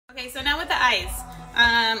Okay, so now with the eyes.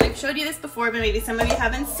 I've showed you this before, but maybe some of you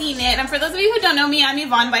haven't seen it. And for those of you who don't know me, I'm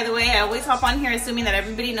Yvonne, by the way. I always hop on here assuming that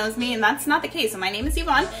everybody knows me, and that's not the case. So my name is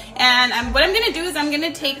Yvonne, and what I'm gonna do is I'm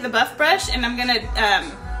gonna take the buff brush and I'm gonna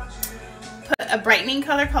put a brightening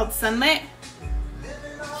color called Sunlit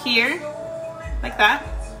here, like that.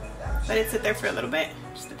 Let it sit there for a little bit,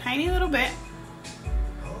 just a tiny little bit.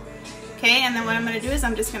 Okay, and then what I'm gonna do is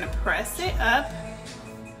I'm just gonna press it up,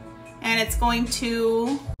 and it's going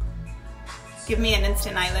to give me an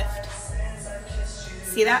instant eye lift.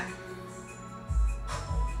 See that?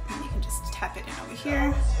 And you can just tap it in over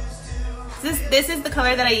here. This is the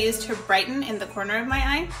color that I use to brighten in the corner of my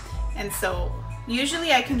eye, and so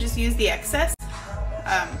usually I can just use the excess,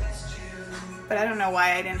 but I don't know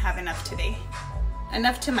why I didn't have enough today.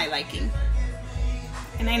 Enough to my liking.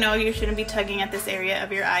 And I know you shouldn't be tugging at this area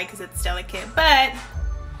of your eye because it's delicate, but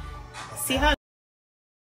see how